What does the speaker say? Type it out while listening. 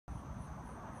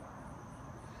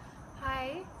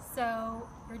So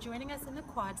you're joining us in the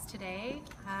quads today.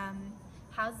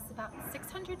 Houses about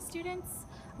 600 students.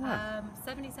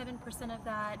 77% of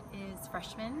that is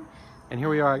freshmen. And here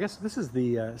we are. I guess this is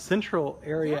the central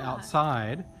area Yeah.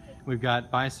 outside. We've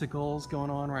got bicycles going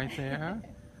on right there.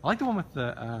 I like the one with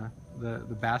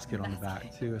the basket on the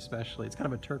back too, especially. It's kind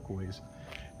of a turquoise.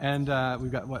 And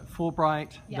we've got what,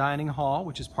 Fulbright Dining Hall,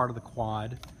 which is part of the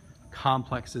quad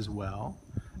complex as well.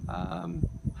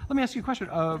 Let me ask you a question.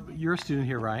 You're a student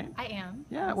here, right? I am.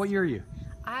 Yeah. What year are you?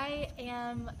 I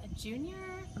am a junior,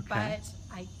 Okay. but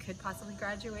I could possibly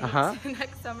graduate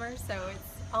next summer, so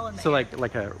it's all in there. So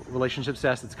like a relationships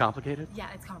test that's complicated? Yeah,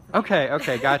 it's complicated.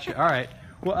 Okay, gotcha. All right.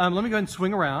 Well, let me go ahead and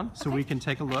swing around so we can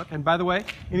take a look. And by the way,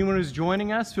 anyone who's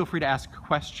joining us, feel free to ask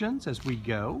questions as we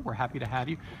go. We're happy to have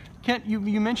you. Kent, you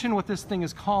mentioned what this thing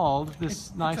is called,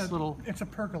 this little... It's a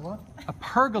pergola. A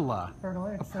pergola.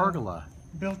 It's a pergola.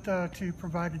 Built to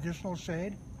provide additional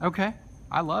shade. Okay.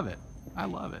 I love it. I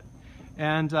love it.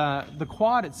 And the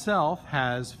quad itself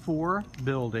has 4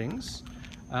 buildings.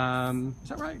 Is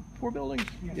that right? 4 buildings?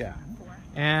 Yes. Yeah. 4.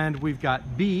 And we've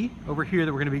got B over here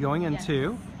that we're going to be going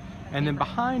into. And then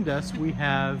behind us we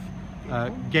have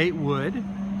Gatewood.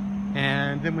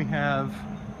 And then we have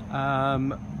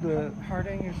the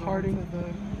Harding is Harding. to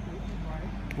the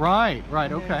right.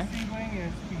 Right, And okay. C wing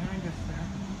is behind us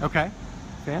there. Okay,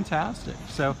 fantastic.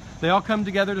 So they all come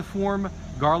together to form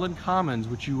Garland Commons,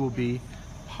 which you will be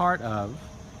part of.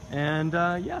 And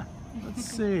yeah, let's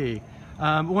see.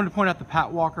 I wanted to point out the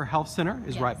Pat Walker Health Center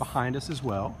is right behind us as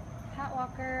well. Pat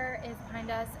Walker is behind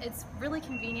us. It's really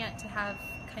convenient to have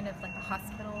kind of like a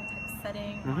hospital type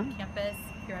setting on campus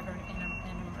if you're ever in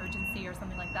an emergency or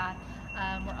something like that.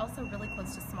 We're also really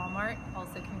close to Small Mart,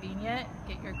 also convenient.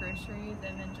 Get your groceries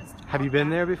and then just Have you been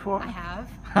there before? I have.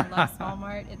 I love Small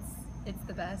Mart. It's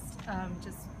the best.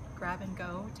 Just grab and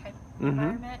go type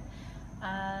environment.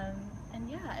 And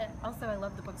yeah, also I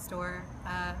love the bookstore.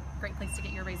 Great place to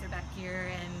get your Razorback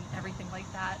gear and everything like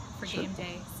that for game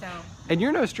day. So. And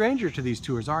you're no stranger to these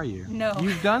tours, are you? No.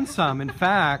 You've done some. In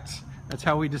fact, that's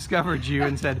how we discovered you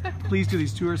and said, please do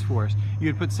these tours for us. You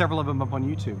had put several of them up on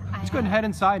YouTube. Let's go ahead and head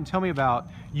inside and tell me about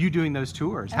you doing those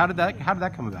tours. How did that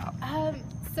come about?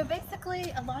 So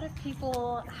basically, a lot of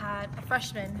people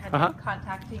freshmen had been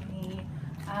contacting me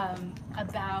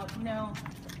about,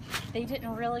 they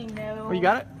didn't really know. Oh, you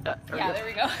got it? Yeah, there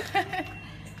we go.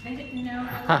 They didn't know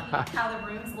really how the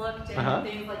rooms looked and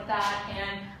things like that.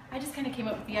 And I just kind of came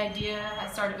up with the idea. I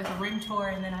started with a room tour,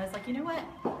 and then I was like, you know what?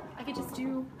 I could just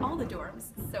do all the dorms,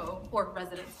 or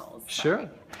residence halls. Sure.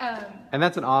 And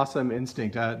that's an awesome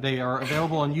instinct. They are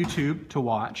available on YouTube to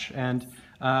watch, and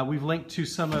we've linked to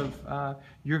some of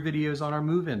your videos on our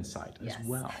move-in site as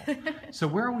well. So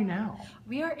where are we now?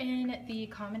 We are in the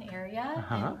common area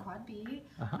in Quad B.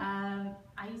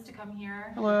 I used to come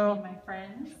here with my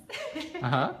friends.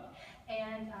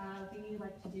 And we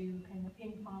like to do kind of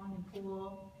ping pong and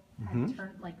pool,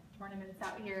 tournaments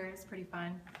out here. It's pretty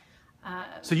fun.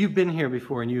 So you've been here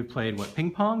before and you've played what,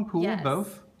 ping pong, pool,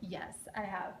 both? Yes, I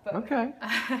have both. Okay.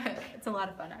 It's a lot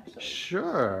of fun actually.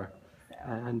 Sure.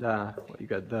 And you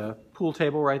got the pool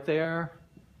table right there,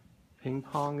 ping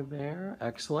pong there,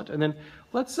 excellent. And then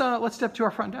let's step to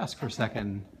our front desk for a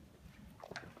second.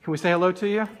 Can we say hello to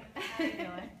you?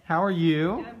 How are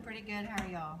you? I'm pretty good. How are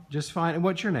y'all? Just fine. And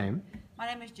what's your name? My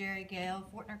name is Jerry Gale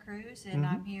Fortner Cruz, and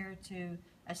I'm here to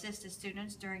assist the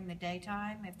students during the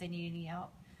daytime if they need any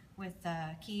help with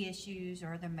key issues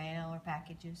or their mail or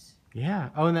packages. Yeah.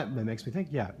 Oh, and that makes me think.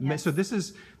 Yeah. Yes. So this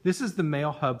is the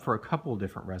mail hub for a couple of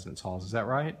different residence halls. Is that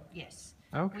right? Yes.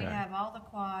 Okay. We have all the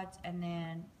quads and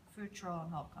then Futrall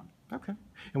and Holcomb. Okay.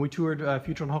 And we toured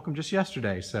Futrall and Holcomb just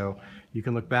yesterday, so you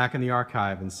can look back in the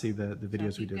archive and see the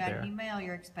videos we did there. If you've got any mail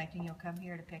you're expecting, you'll come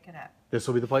here to pick it up. This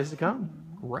will be the place to come.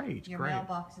 Great. Your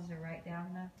mailboxes are right down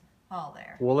the hall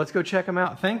there. Well, let's go check them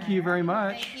out. Thank you very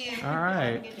much. Thank you. All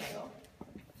right.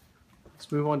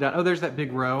 Let's move on down. Oh, there's that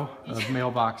big row of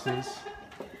mailboxes.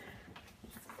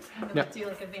 No. Do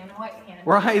like a Van White hand.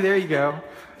 Right, there you go.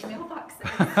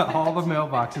 Mailboxes. All the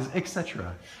mailboxes,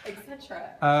 etc.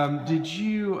 Etc. Did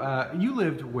you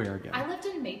lived where again? I lived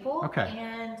in Maple. Okay.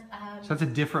 And so that's a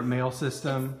different mail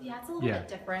system. It's a little bit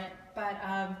different, but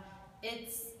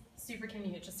it's super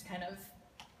convenient just to kind of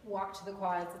walk to the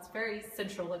quads. It's a very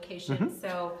central location,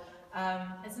 so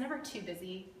it's never too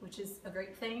busy, which is a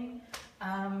great thing.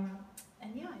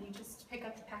 And yeah, you just pick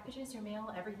up the packages, your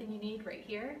mail, everything you need right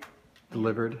here.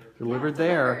 Delivered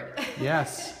there.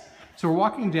 Yes. So we're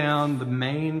walking down the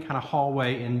main kind of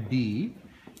hallway in B,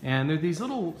 and there are these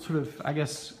little sort of, I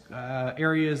guess,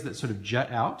 areas that sort of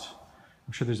jut out.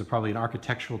 I'm sure there's probably an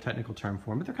architectural technical term for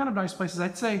them, but they're kind of nice places.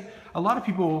 I'd say a lot of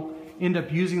people end up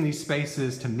using these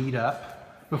spaces to meet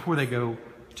up before they go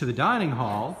to the dining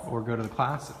hall or go to the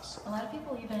classes. A lot of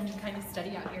people even kind of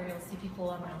study out here. You'll see people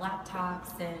on their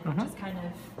laptops and just kind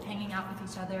of hanging out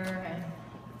with each other, and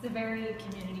it's a very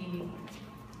community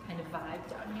kind of vibe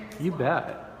down here. You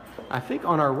bet. I think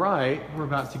on our right, we're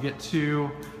about to get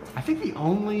to, I think the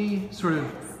only sort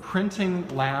of printing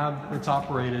lab that's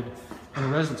operated in a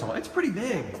residence hall. It's pretty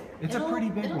big. It's a pretty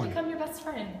big it'll one. It'll become your best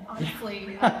friend,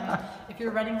 honestly. If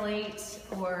you're running late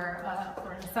or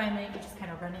for an assignment, you just kind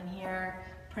of run in here,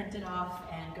 print it off,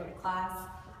 and go to class.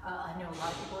 I know a lot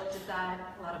of people that did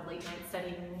that. A lot of late night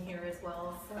studying in here as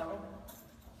well. So,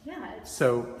 yeah.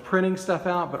 So printing stuff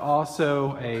out, but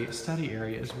also a study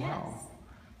area as well.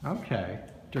 Yes. Okay.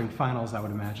 During finals, I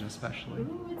would imagine, especially.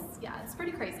 Ooh, it's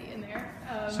pretty crazy in there.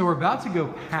 So we're about to go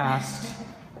past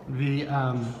the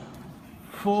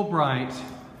Fulbright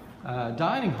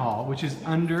dining hall, which is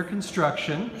under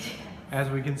construction, as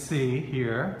we can see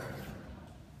here.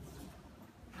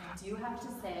 I do have to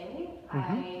say,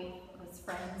 I was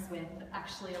friends with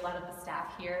actually a lot of the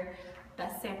staff here.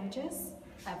 Best sandwiches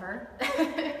ever.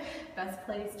 Best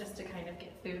place just to kind of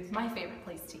get food. It's my favorite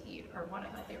place to eat, or one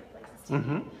of my favorite places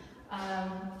to eat.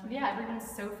 Yeah, everyone's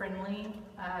so friendly.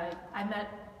 I met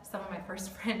some of my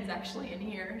first friends actually in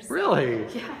here. So, Really?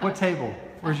 Yeah. What table?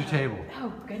 Where's your table?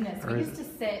 Oh goodness, Or we is- used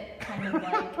to sit kind of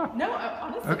like, no,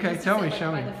 honestly. Okay, we used to tell sit, me, like,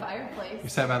 show by me. the fireplace. You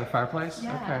sat by the fireplace?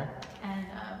 Yeah. Okay. And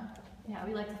yeah,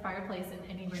 we like the fireplace and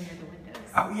anywhere near the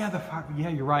windows. Oh yeah, the fire. Yeah,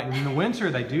 you're right. And in the winter,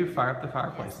 they do fire up the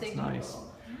fireplace. Yes, they It's do. nice.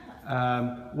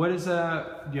 Yeah. What is do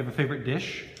you have a favorite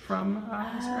dish from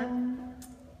this area?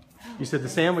 You said the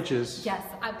sandwiches, Yes,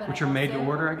 but which I are made to also-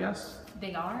 order, I guess.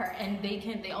 They are, and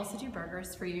they also do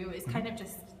burgers for you. It's kind of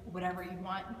just whatever you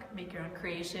want, make your own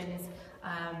creations.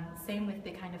 Same with,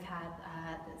 they kind of had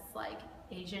this like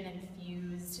Asian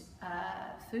infused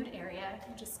food area.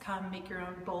 You just come, make your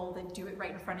own bowl, they do it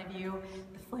right in front of you,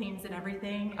 the flames and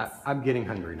everything. I'm getting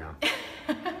hungry now.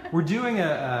 We're doing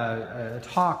a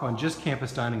talk on just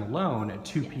campus dining alone at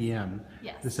 2 p.m.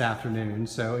 Yes. this afternoon.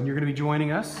 So, and you're going to be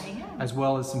joining us, I am. as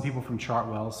well as some people from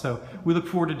Chartwell. So we look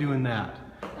forward to doing that.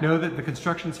 Know that the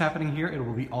construction's happening here. It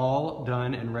will be all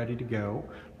done and ready to go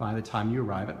by the time you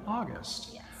arrive in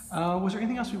August. Yes. Was there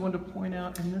anything else we wanted to point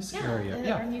out in this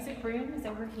area? Our music room is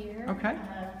over here. Okay.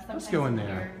 Let's Sometimes go in you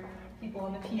there. hear people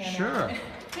on the piano. Sure.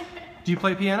 Do you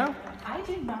play piano? I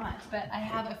do not, but I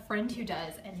have a friend who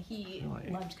does, and he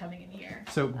Really? loved coming in here.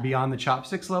 So beyond the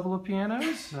chopsticks level of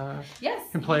pianos? Yes.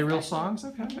 Can play he's real actually- songs?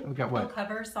 Okay. We got He'll what?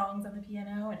 cover songs on the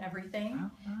piano and everything.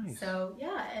 Oh, nice. So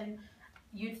yeah, and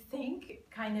you'd think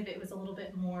kind of it was a little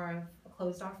bit more of a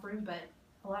closed off room, but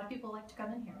a lot of people like to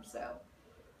come in here, so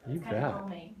You it's kind of bet.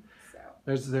 calming. So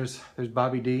There's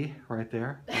Bobby D right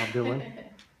there, Bob Dylan,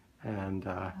 and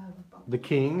the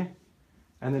King,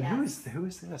 and then who is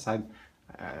this?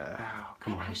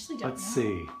 Come on, actually don't let's know.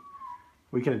 see.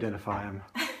 We can identify him.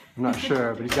 I'm not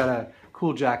sure, but he's got a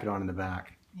cool jacket on in the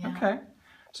back. Yeah. Okay,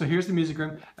 so here's the music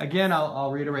room. Again,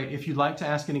 I'll reiterate. If you'd like to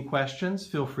ask any questions,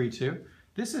 feel free to.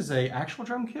 This is a actual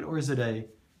drum kit, or is it a?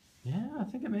 Yeah, I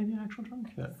think it may be an actual drum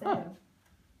kit. So, Huh.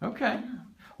 Okay.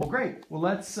 Well, great. Well,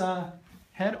 let's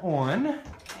head on.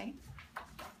 okay.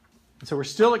 So we're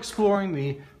still exploring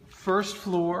the first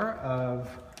floor of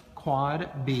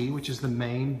Quad B, which is the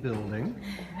main building.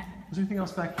 Is there anything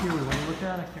else back here we want to look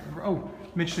at? I can't remember. Oh,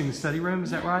 mentioning the study room, is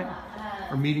that right?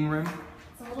 Or meeting room?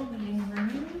 It's a little meeting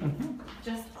room,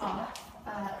 just off.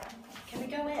 Can we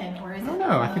go in, or is I don't it?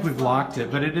 know. I think we've locked it,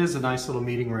 but it is a nice little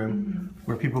meeting room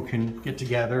where people can get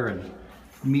together and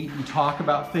meet and talk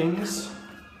about things.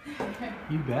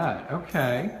 You bet.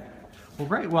 Okay. Well,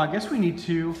 great. Well, I guess we need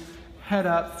to head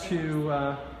up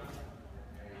to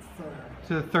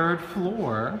the third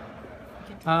floor.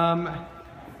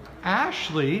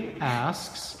 Ashley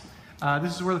asks,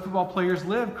 this is where the football players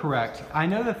live, correct? I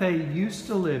know that they used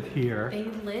to live here. They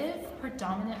live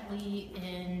predominantly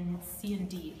in C and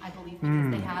D, I believe,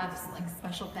 because they have like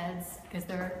special beds because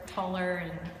they're taller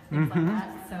and things like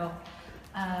that. So,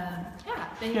 yeah,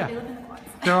 they live in the quads.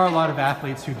 There are a lot of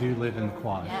athletes who do live in the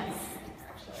quad. Yes,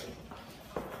 actually.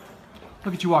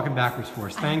 Look at you walking backwards for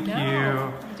us. Thank you.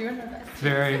 I'm doing my best.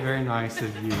 Very, very nice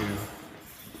of you.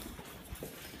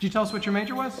 Did you tell us what your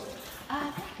major was?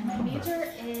 My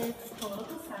major is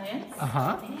political science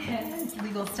and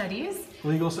legal studies.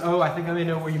 Legal. Oh, I think I may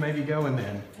know where you may be going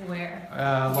then. Where?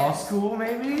 Law Yes. school,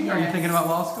 maybe? Are you Yes. thinking about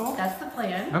law school? That's the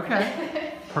plan.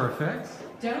 Okay. Perfect.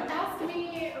 Don't ask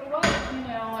me what,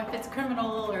 if it's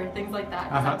criminal or things like that,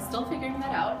 'cause I'm still figuring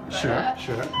that out. But, Sure. it's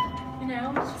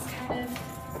just kind of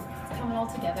coming all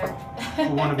together.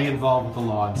 Who want to be involved with the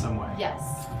law in some way. Yes.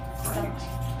 Right.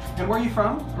 And where are you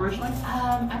from originally?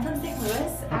 I'm from St.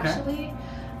 Louis, actually.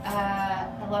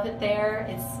 I love it there.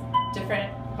 It's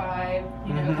different vibe.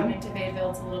 You know, coming to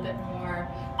Fayetteville, it's a little bit more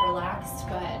relaxed,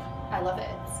 but I love it.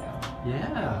 So.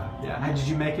 Yeah. How did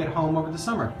you make it home over the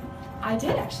summer? I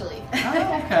did actually.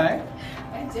 Oh, okay.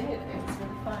 I did. It was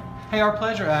really fun. Hey, our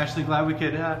pleasure, Ashley. Glad we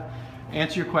could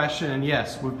answer your question. And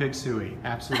yes, Wood Pig Suey.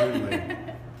 Absolutely.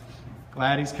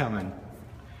 Glad he's coming.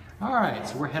 All right,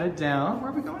 so we're headed down.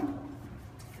 Where are we going?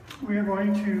 We are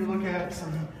going to look at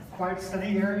some quiet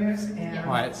study areas and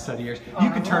Quiet study areas. You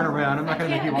can turn around. I'm not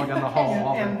going to make you walk down the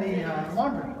hall. and the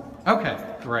laundry. Okay,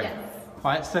 great. Yes.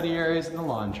 Quiet study areas and the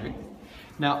laundry.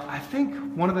 Now, I think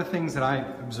one of the things that I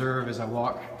observe as I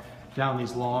walk down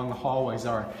these long hallways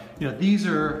are, you know, these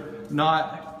are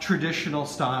not traditional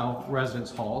style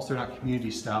residence halls. They're not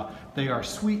community style. They are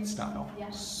suite style.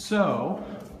 Yes. So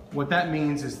what that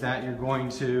means is that you're going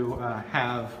to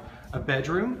have a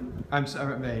bedroom,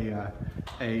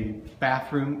 a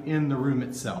bathroom in the room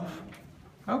itself.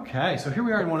 Okay, so here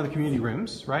we are in one of the community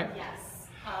rooms, right? Yes.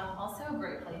 Also a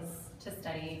great place to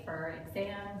study for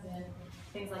exams and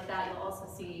things like that. You'll also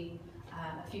see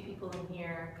a few people in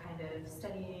here kind of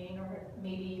studying or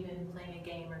maybe even playing a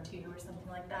game or two or something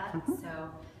like that. So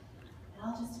it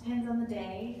all just depends on the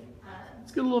day.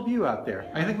 Let's get a little view out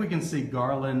there. I think we can see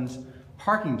Garland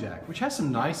parking deck, which has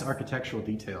some nice architectural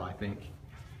detail, I think.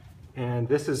 And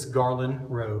this is Garland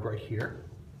Road right here,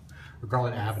 or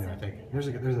Garland Avenue, I think.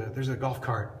 There's a golf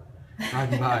cart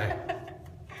riding by.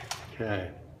 Okay,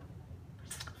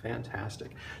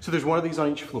 fantastic. So there's one of these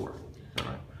on each floor, all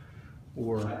right?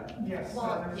 Or Yes,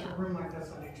 Well, there's yeah. a room like this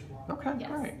on each floor. okay, Yes.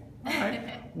 great. All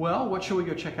right. Well, what shall we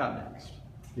go check out next?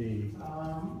 We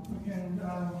can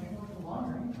take a look at the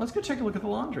laundry. Let's go take a look at the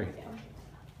laundry.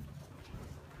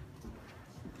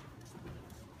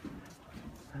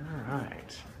 All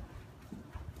right.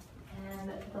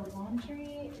 And the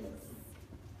laundry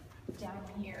is down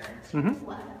here to the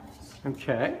left.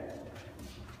 Okay.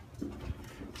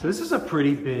 So this is a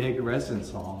pretty big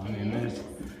residence hall. I mean, there's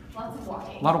Lots of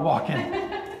walking. a lot of walking.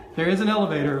 There is an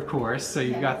elevator, of course, so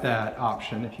you've got that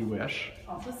option if you wish.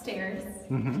 Also stairs.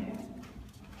 Okay.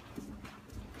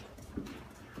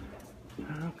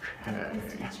 Just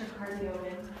to get your cardio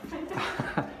in.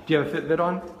 Do you have a Fitbit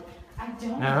on? I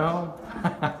don't. No?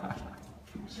 I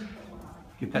should put one on.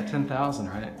 Get that 10,000,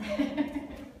 right?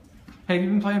 Hey, have you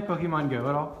been playing Pokemon Go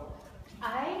at all?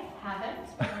 I haven't,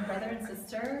 but my brother and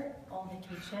sister on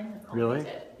vacation. That's all Really? they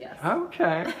did. Yes.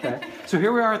 Okay. So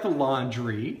here we are at the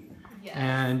laundry. Yes.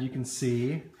 And you can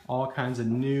see all kinds of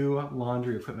new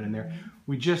laundry equipment in there.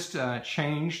 We just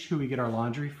changed who we get our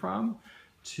laundry from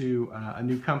to a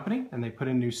new company, and they put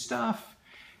in new stuff.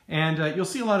 And you'll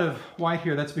see a lot of white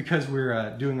here. That's because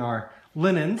we're doing our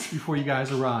linens before you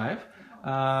guys arrive.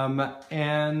 Let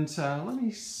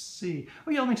me see.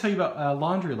 Oh yeah, let me tell you about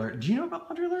Laundry Alert. Do you know about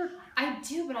Laundry Alert? I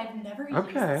do, but I've never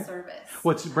used the service.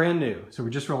 Well, it's brand new, so we're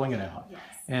just rolling it out. Yes.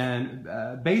 And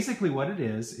basically what it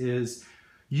is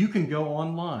you can go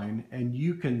online and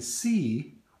you can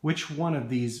see which one of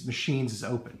these machines is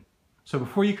open. So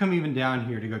before you come even down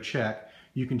here to go check,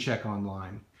 you can check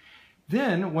online.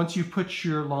 Then once you put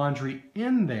your laundry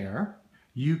in there,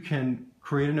 you can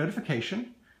create a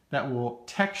notification that will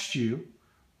text you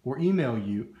or email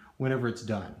you whenever it's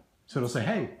done. So it'll say,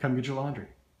 hey, come get your laundry.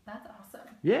 That's awesome.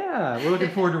 Yeah, we're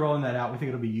looking forward to rolling that out. We think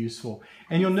it'll be useful.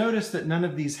 And you'll notice that none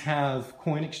of these have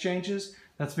coin exchanges.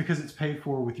 That's because it's paid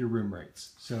for with your room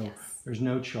rates. So there's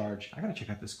no charge. I gotta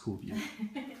check out this cool view.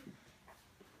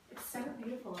 It's so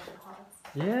beautiful up the clouds.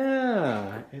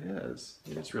 Yeah, it is.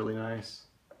 It is really nice.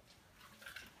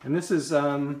 And this is,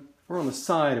 we're on the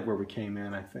side of where we came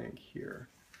in, I think, here.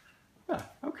 Yeah,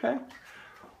 okay.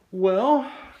 Well,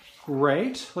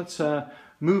 great. Let's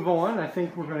move on. I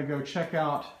think we're going to go check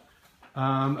out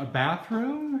a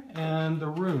bathroom and the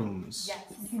rooms. Yes.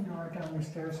 You can go right down the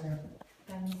stairs here.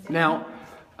 Now,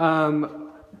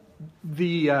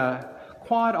 the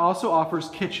quad also offers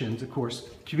kitchens, of course,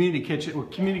 community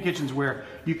kitchens where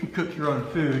you can cook your own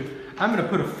food. I'm going to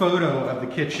put a photo of the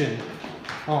kitchen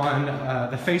on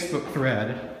the Facebook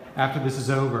thread after this is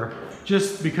over.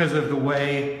 Just because of the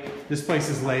way this place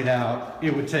is laid out,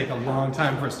 it would take a long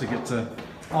time for us to get to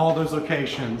all those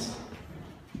locations.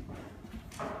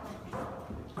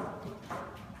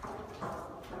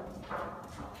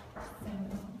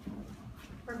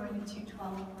 We're going to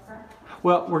 212, correct?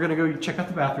 Well, we're going to go check out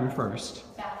the bathroom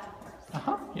first. Bathroom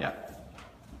first. Yeah.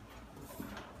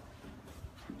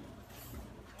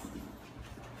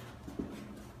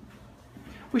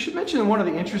 We should mention one of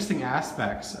the interesting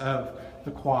aspects of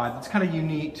the quad that's kind of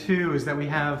unique too is that we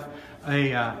have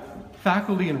a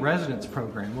faculty and residence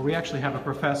program where we actually have a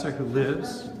professor who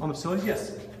lives on the facilities.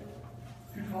 Yes?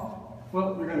 Good call.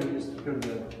 Well, we're going to just go to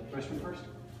the restroom first.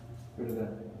 Go to the,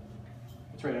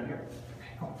 it's right down here.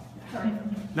 Oh, sorry.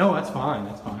 No, that's fine,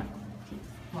 that's fine.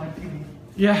 Live TV.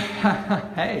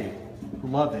 Yeah, hey,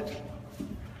 love it.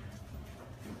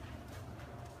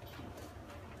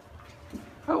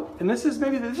 Oh, and this is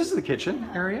the kitchen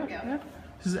area. Yeah.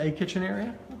 This is a kitchen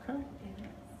area. Okay.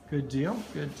 Good deal.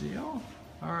 Good deal.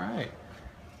 All right.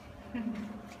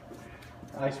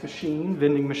 Ice machine,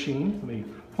 vending machine. Let me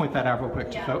point that out real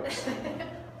quick to folks.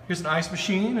 Here's an ice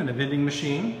machine and a vending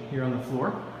machine here on the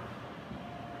floor.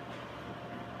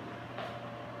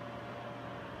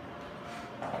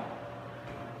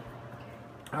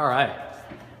 All right.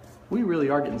 We really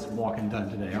are getting some walking done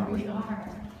today, aren't we? We are.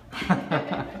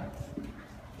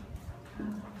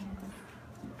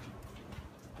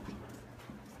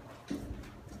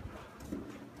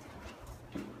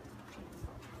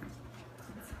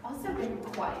 It's also very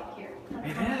quiet here.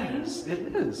 It is.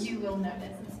 It is. You will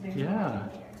notice it's very Yeah.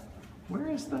 quiet here. Where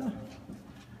is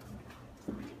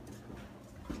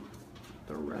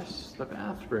the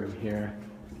bathroom here?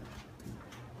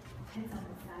 It's on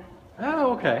the side.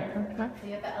 Oh, okay. Okay. So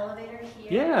you have the elevator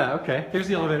here. Yeah, okay. There's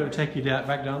the elevator to take you down,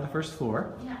 back down to the first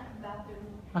floor. Yeah, the bathroom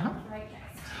Uh-huh. right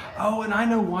next to it. Oh, and I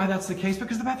know why that's the case,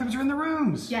 because the bathrooms are in the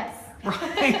rooms. Yes.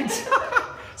 Right.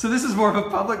 So this is more of a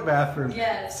public bathroom.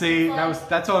 Yes. See, Well-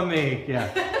 that's on me. Yeah.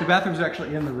 The bathrooms are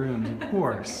actually in the rooms, of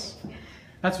course.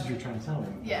 That's what you're trying to tell me.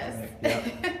 Yes.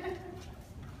 Right.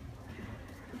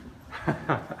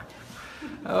 Yep.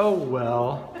 Oh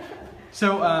well.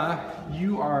 So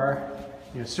you are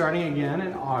starting again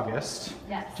in August.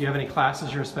 Yes. Do you have any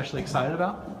classes you're especially excited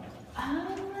about? I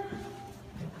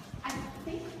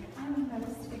think I'm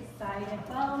most excited.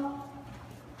 Well,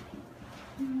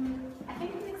 I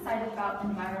think I'm excited about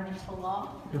environmental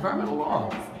law. Environmental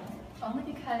law. Only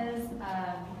because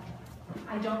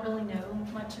I don't really know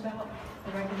much about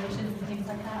the regulations and things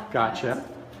like that. Gotcha.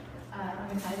 But,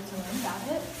 I'm excited to learn about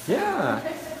it. Yeah.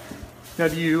 Now,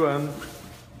 do you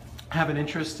have an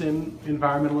interest in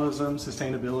environmentalism,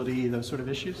 sustainability, those sort of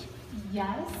issues?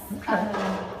 Yes. Okay.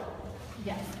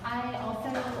 Yes. I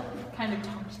also kind of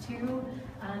talked to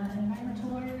an environmental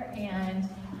lawyer, and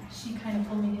she kind of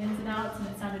told me the ins and outs, and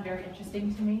it sounded very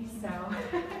interesting to me. So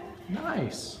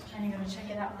Nice. I'm going to check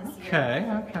it out this year. Okay,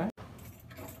 okay.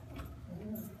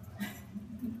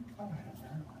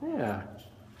 Yeah.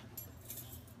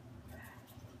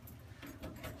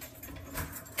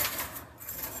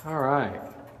 All right.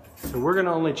 So we're going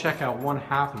to only check out one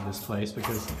half of this place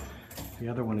because the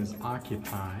other one is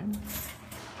occupied.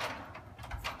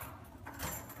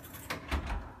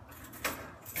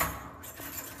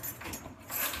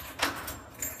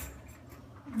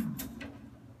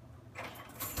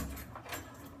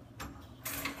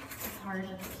 It's hard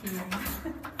to hear.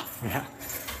 Yeah.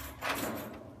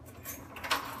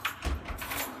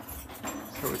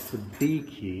 So it's the B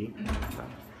key.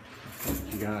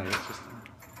 You got it. It's just.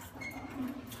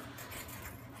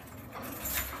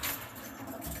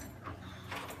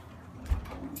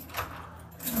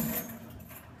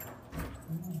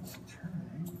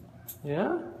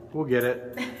 Yeah, we'll get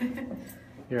it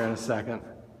here in a second.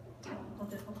 Technical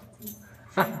difficulties.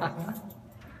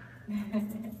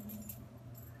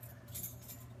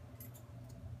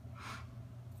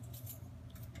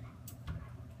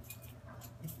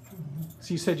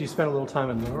 So you said you spent a little time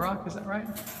in Little Rock, is that right?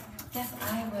 Yes,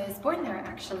 I was born there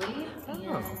actually, Oh.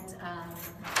 and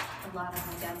a lot of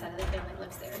my dad's side of the family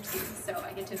lives there too, so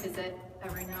I get to visit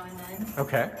every now and then.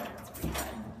 Okay. It's pretty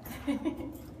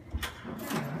fun.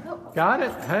 Oh. Got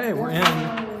it. Hey, we're in.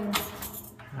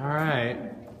 All right.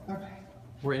 Okay.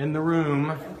 We're in the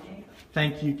room. Okay.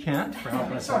 Thank you, Kent, for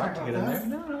helping us out to get in there.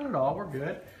 No, not at all. We're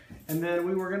good. And then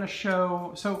we were going to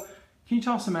show. So, can you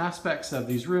tell us some aspects of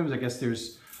these rooms? I guess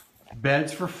there's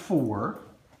beds for 4.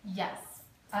 Yes.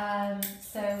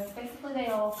 So basically they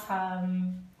all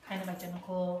come kind of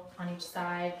identical on each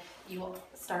side. You will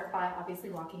start by obviously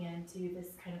walking into this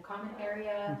kind of common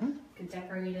area. Mhm. You can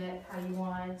decorate it how you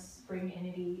want, bring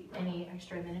any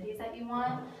extra amenities that you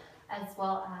want, as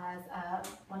well as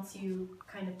once you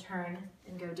kind of turn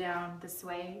and go down this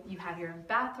way, you have your own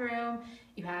bathroom.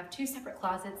 You have 2 separate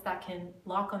closets that can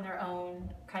lock on their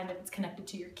own, kind of it's connected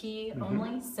to your key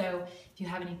only. So if you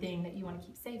have anything that you want to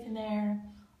keep safe in there,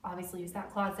 obviously use that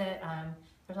closet.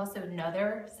 There's also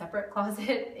another separate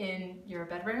closet in your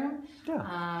bedroom.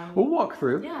 Yeah. We'll walk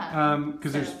through. Yeah.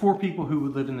 Because there's 4 people who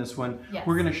would live in this one. Yes.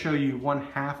 We're going to show you one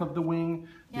half of the wing.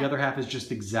 The Yeah. other half is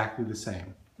just exactly the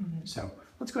same. So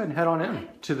let's go ahead and head on in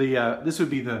to the, this would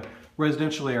be the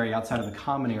residential area outside of the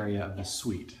common area of the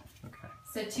suite. Okay.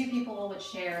 So 2 people would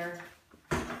share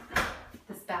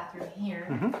this bathroom here.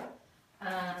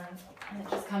 And it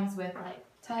just comes with like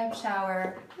tub,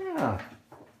 shower. Yeah.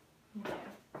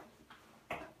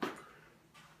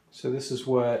 So this is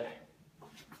what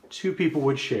 2 people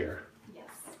would share. Yes.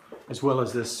 As well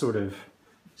as this sort of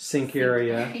sink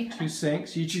area. 2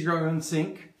 sinks. You each have your own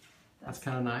sink. That's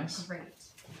kind of nice. Great.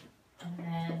 And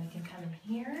then you can come in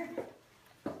here.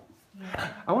 Yeah.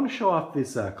 I want to show off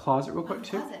this closet real quick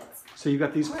too. Closets. So you've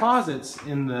got these closets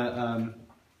in the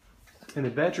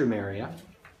bedroom area.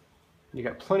 You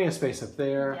got plenty of space up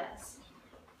there. Yes.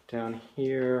 Down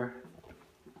here.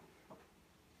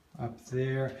 Up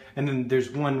there. And then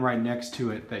there's one right next to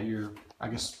it that I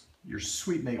guess your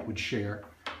suite mate would share.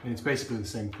 And it's basically the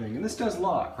same thing. And this does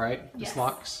lock, right? Yes. This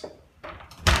locks.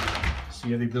 So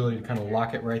you have the ability to kind of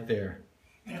lock it right there.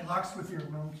 And it locks with your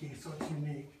room key, so it's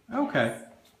unique. Okay.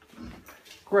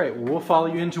 Great. Well, we'll follow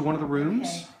you into one of the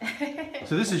rooms. Okay.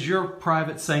 So this is your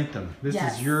private sanctum. This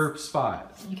Yes. is your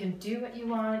spot. You can do what you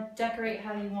want, decorate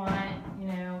how you want, you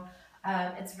know.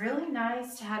 It's really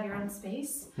nice to have your own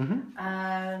space.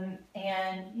 And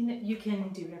you know, you can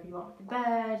do whatever you want with the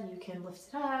bed, you can lift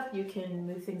it up, you can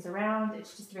move things around.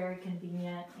 It's just very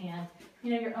convenient and,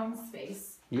 you know, your own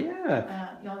space.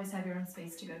 Yeah. You always have your own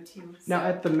space to go to. So. Now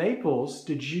at the Maples,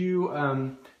 did you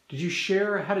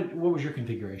share? What was your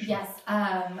configuration? Yes,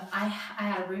 I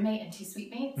had a roommate and 2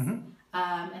 suite mates, and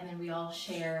then we all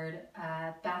shared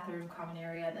a bathroom, common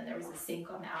area, and then there was a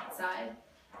sink on the outside,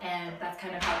 and that's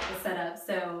kind of how it was set up.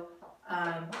 So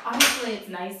obviously it's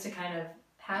nice to kind of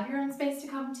have your own space to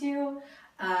come to,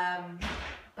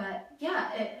 but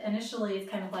yeah, initially it's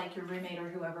kind of like your roommate or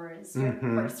whoever is your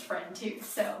first friend too.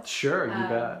 So Sure, you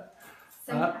bet.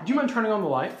 So Do you mind turning on the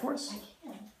light for us? I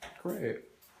can. Great.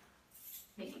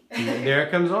 Maybe. There it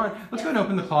comes on. Let's go and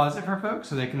open the closet for folks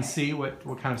so they can see what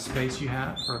kind of space you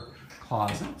have for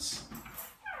closets.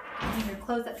 Put your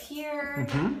clothes up here.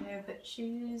 You know, put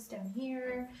shoes down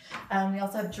here. We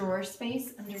also have drawer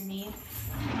space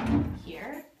underneath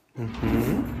here.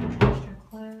 Extra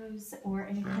clothes or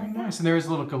anything like that. Nice. And there's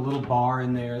a little bar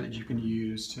in there that you can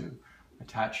use to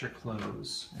attach your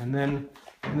clothes. And then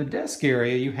in the desk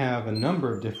area, you have a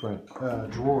number of different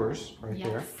drawers right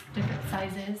there. Yes, different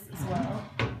sizes as well.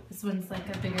 This one's like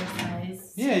a bigger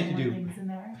size. Yeah, you can more do. things in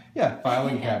there. Yeah,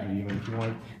 filing cabinet even if you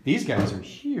want. These guys are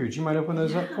huge. You might open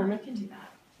those up for me? I can do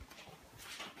that.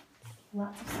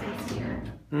 Lots of space here.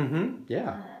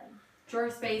 Yeah. Drawer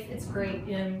space, it's great.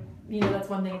 And, you know, that's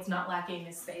one thing it's not lacking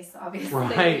is space, obviously.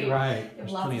 Right. You have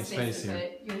There's lots plenty of of space space to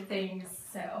here. put your things,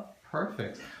 so.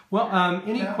 Perfect. Well,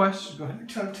 any Now, questions? Go ahead.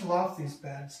 To loft these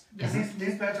beds, because Yes.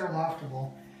 these beds are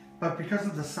loftable, but because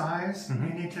of the size,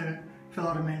 you need to fill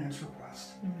out a maintenance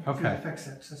request through Okay. the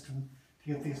fix-it system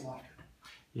to get these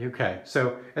lofted. Okay.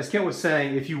 So as Kent was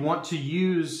saying, if you want to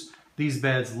use these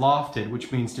beds lofted,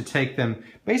 which means to take them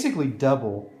basically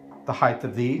double the height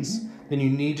of these, then you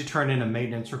need to turn in a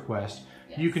maintenance request.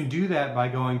 Yes. You can do that by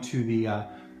going to the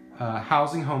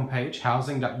housing homepage,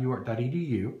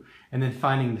 housing.uart.edu, and then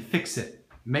finding the Fix It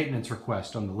maintenance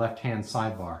request on the left-hand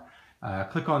sidebar.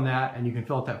 Click on that and you can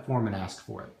fill out that form and ask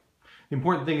for it. The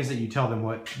important thing is that you tell them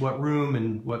what room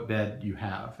and what bed you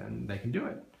have and they can do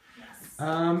it. Yes.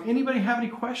 Anybody have any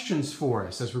questions for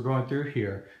us as we're going through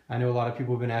here? I know a lot of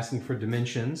people have been asking for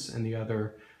dimensions in the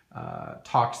other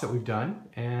talks that we've done,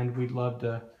 and we'd love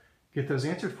to get those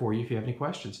answered for you if you have any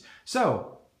questions.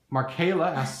 So,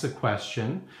 Markayla asks a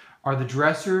question. Are the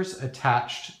dressers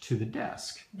attached to the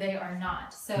desk? They are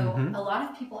not. So a lot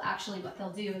of people actually, what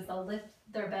they'll do is they'll lift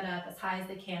their bed up as high as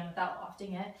they can without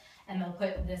lofting it, and they'll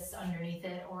put this underneath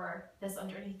it or this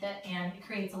underneath it, and it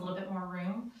creates a little bit more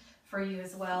room for you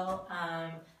as well.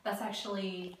 That's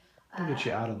actually... I'll get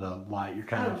you out of the light. You're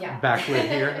kind of yeah. backlit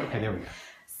here. Okay, there we go.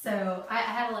 So I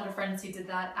had a lot of friends who did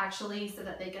that actually so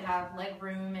that they could have leg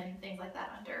room and things like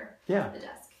that under the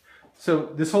desk.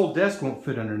 So this whole desk won't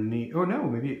fit underneath. Oh no,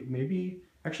 maybe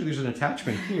actually there's an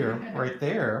attachment here, right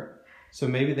there. So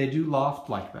maybe they do loft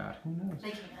like that. Who knows?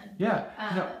 They can. Yeah.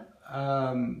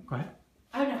 Go ahead.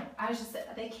 Oh no, I was just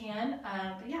they can.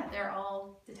 But yeah, they're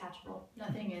all detachable.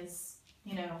 Nothing is,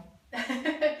 you know,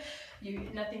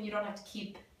 nothing. You don't have to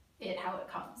keep it how it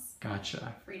comes.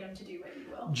 Gotcha. Freedom to do what you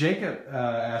will. Jacob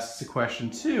asks a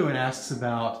question too and asks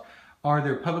about, are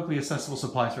there publicly accessible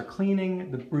supplies for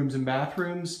cleaning the rooms and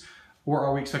bathrooms, or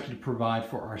are we expected to provide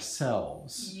for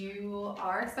ourselves? You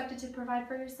are expected to provide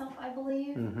for yourself, I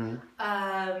believe.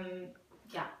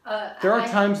 Yeah. There are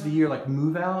times of the year, like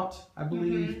move out, I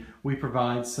believe, we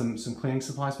provide some cleaning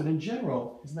supplies, but in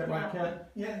general, isn't that right, Kent?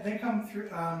 Yeah, they come through.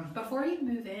 Before you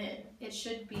move in, they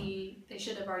should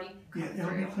have already come Yeah, it'll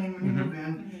through. be clean when you move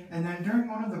in. And then during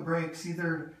one of the breaks,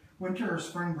 either winter or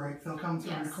spring break, they'll come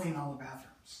through and clean all the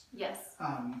bathrooms. Yes.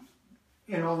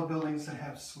 In all the buildings that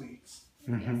have suites.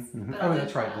 Oh,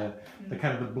 that's right. The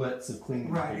kind of the blitz of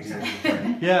cleaning. Right,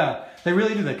 exactly. Yeah, they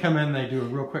really do. They come in, they do a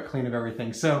real quick clean of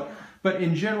everything. So, but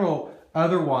in general,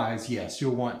 otherwise, yes,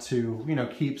 you'll want to,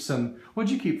 keep some.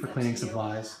 What'd you keep for cleaning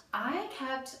supplies? I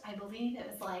kept, I believe it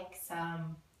was like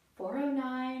some 409.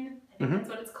 I think that's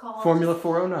what it's called. Formula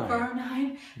 409.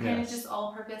 409. Kind of just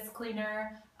all-purpose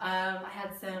cleaner. I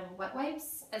had some wet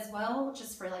wipes as well,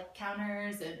 just for like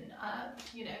counters and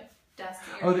desk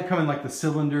area. Oh, they come in like the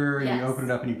cylinder, and you open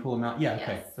it up and you pull them out. Yeah,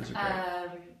 okay, those are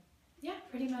great. Yeah,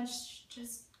 pretty much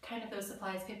just kind of those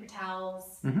supplies, paper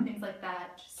towels, things like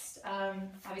that. Just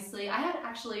obviously, I had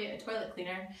actually a toilet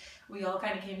cleaner. We all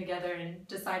kind of came together and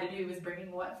decided who was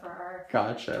bringing what for our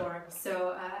dorm.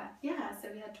 So so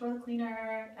we had toilet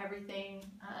cleaner, everything.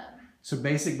 So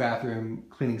basic bathroom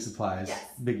cleaning supplies. Yes.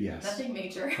 Big yes. Nothing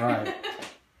major. Right.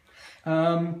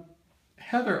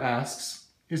 Heather asks,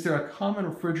 is there a common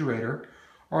refrigerator,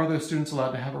 or are those students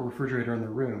allowed to have a refrigerator in their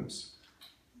rooms?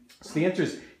 So the answer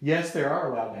is yes, they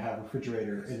are allowed to have a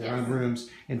refrigerator in their own rooms.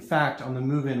 In fact, on the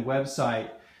Move-In website,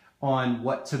 on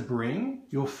what to bring,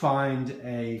 you'll find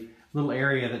a little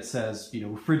area that says,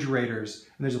 refrigerators,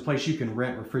 and there's a place you can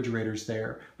rent refrigerators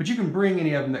there. But you can bring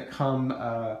any of them that come,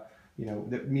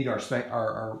 that meet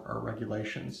our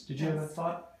regulations. Did you have a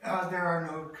thought? There are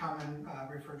no common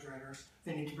refrigerators.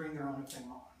 They need to bring their own if they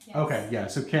want. Yes. Okay, yeah.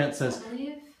 So Kent says. I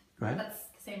believe Go ahead. that's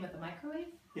the same with the microwave.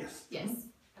 Yes. Yes.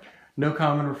 No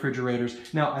common refrigerators.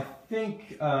 Now, I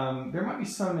think there might be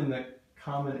some in the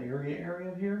common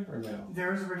area here, or no?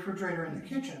 There's a refrigerator in the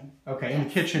kitchen. Okay, in the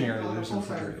kitchen area, Well, there's a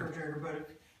full-size refrigerator. But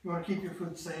if you want to keep your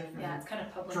food safe, Yeah, and it's kind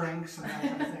of public. drinks and that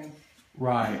kind of thing.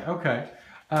 Right, okay.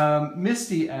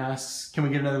 Misty asks, can we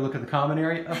get another look at the common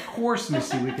area? Of course,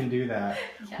 Misty, we can do that.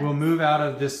 Yes. We'll move out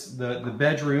of the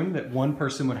bedroom that one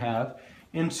person would have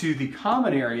into the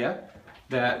common area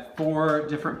that 4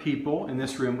 different people in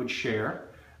this room would share.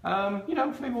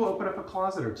 Maybe we'll open up a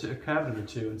closet or two, a cabinet or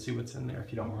two, and see what's in there if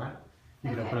you don't mind. You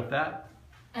can open up that.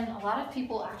 And a lot of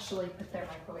people actually put their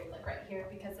microwave like right here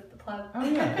because of the plug. Oh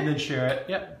yeah, and then share it.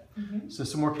 Yep. So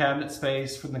some more cabinet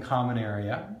space from the common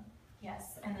area.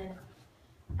 Yes, and then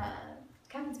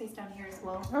cabinet space down here as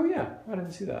well. Oh yeah, I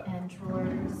didn't see that. And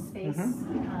drawers space.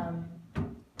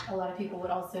 A lot of people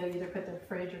would also either put their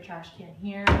fridge or trash can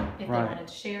here if they wanted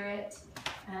to share it.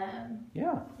 And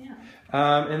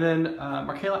then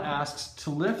Markayla asks,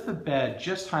 to lift the bed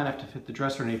just high enough to fit the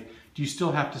dresser underneath, do you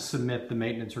still have to submit the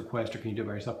maintenance request, or can you do it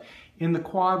by yourself? In the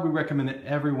quad, we recommend that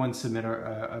everyone submit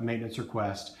a maintenance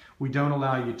request. We don't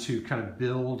allow you to kind of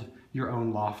build your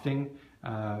own lofting.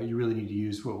 You really need to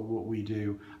use what we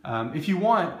do. If you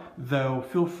want, though,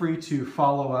 feel free to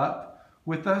follow up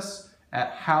with us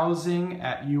at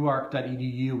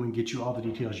housing@uark.edu and get you all the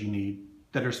details you need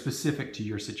that are specific to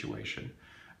your situation.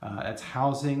 That's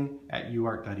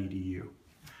housing@uark.edu.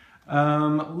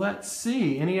 Let's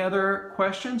see, any other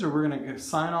questions, or we're going to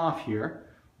sign off here.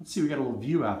 Let's see, we got a little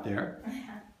view out there.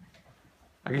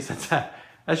 I guess that's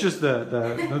just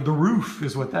the roof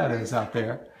is what that is out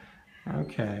there.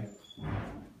 Okay.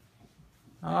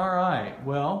 All right,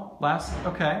 well,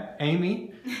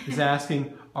 Amy is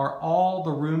asking, are all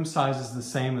the room sizes the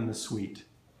same in the suite?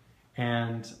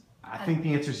 And I think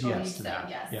the answer is yes to that.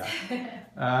 Yes. Yeah.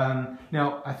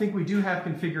 Now, I think we do have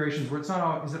configurations where it's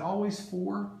not. Is it always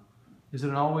 4? Is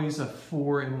it always a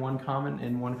 4 in one common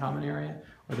area?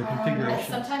 Or the configurations?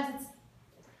 Sometimes it's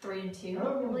 3 and 2, I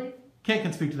believe. Kent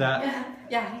can speak to that.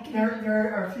 Yeah, he can.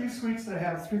 There are a few suites that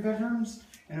have 3 bedrooms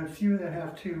and a few that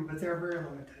have 2, but they're very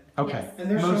limited. Okay. Yes. And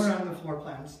they're shown on the floor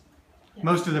plans.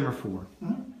 Most of them are 4.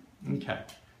 Okay.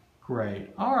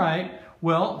 Great. All right.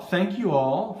 Well, thank you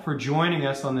all for joining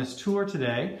us on this tour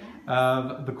today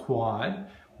of the quad.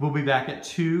 We'll be back at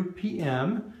 2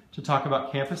 p.m. to talk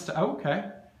about campus.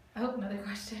 Okay. Oh, another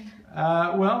question.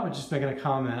 Well, we're just making a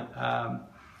comment.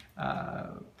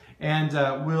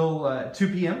 We'll 2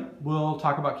 p.m. we'll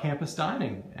talk about campus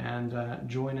dining and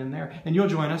join in there. And you'll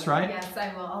join us, right? Yes,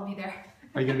 I will. I'll be there.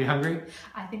 Are you going to be hungry?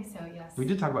 I think so, yes. We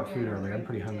did talk about food earlier. I'm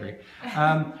pretty hungry.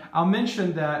 I'll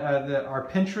mention that our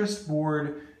Pinterest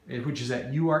board, which is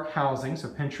at UARK Housing, so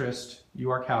Pinterest,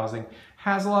 UARK Housing,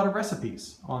 has a lot of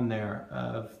recipes on there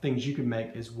of things you can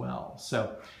make as well.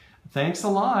 So thanks a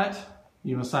lot.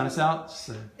 You want to sign us out?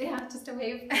 Yeah, just a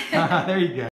wave. There you go.